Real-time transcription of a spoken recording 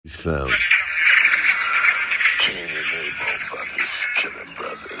Found. Cain and Abel brothers killing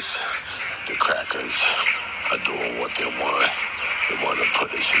brothers. The crackers are doing what they want. They want to put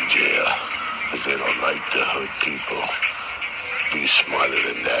us in jail because they don't like the hood people. Be smarter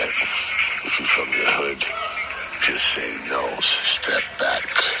than that. If you're from the hood, just say no, step back.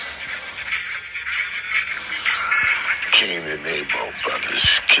 Cain and Abel brothers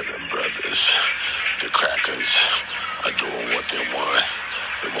killing brothers. The crackers are doing what they want.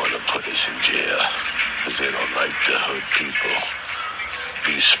 They want to put us in jail because they don't like the hood people.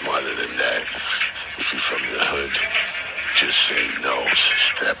 Be smarter than that. If you're from the hood, just say no,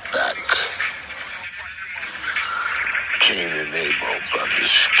 step back. Cain and Abel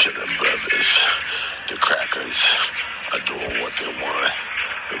brothers killing brothers. The crackers are doing what they want.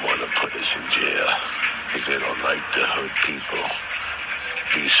 They want to put us in jail because they don't like the hood people.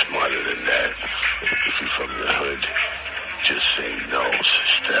 Be smarter than that. If you're from the hood, just say no,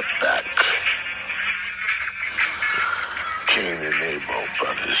 step back. Cain and Abel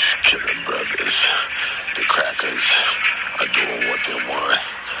brothers killing brothers. The crackers are doing what they want.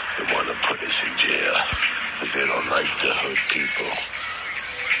 They want to put us in jail because they don't like the hood people.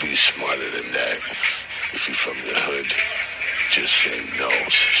 Be smarter than that.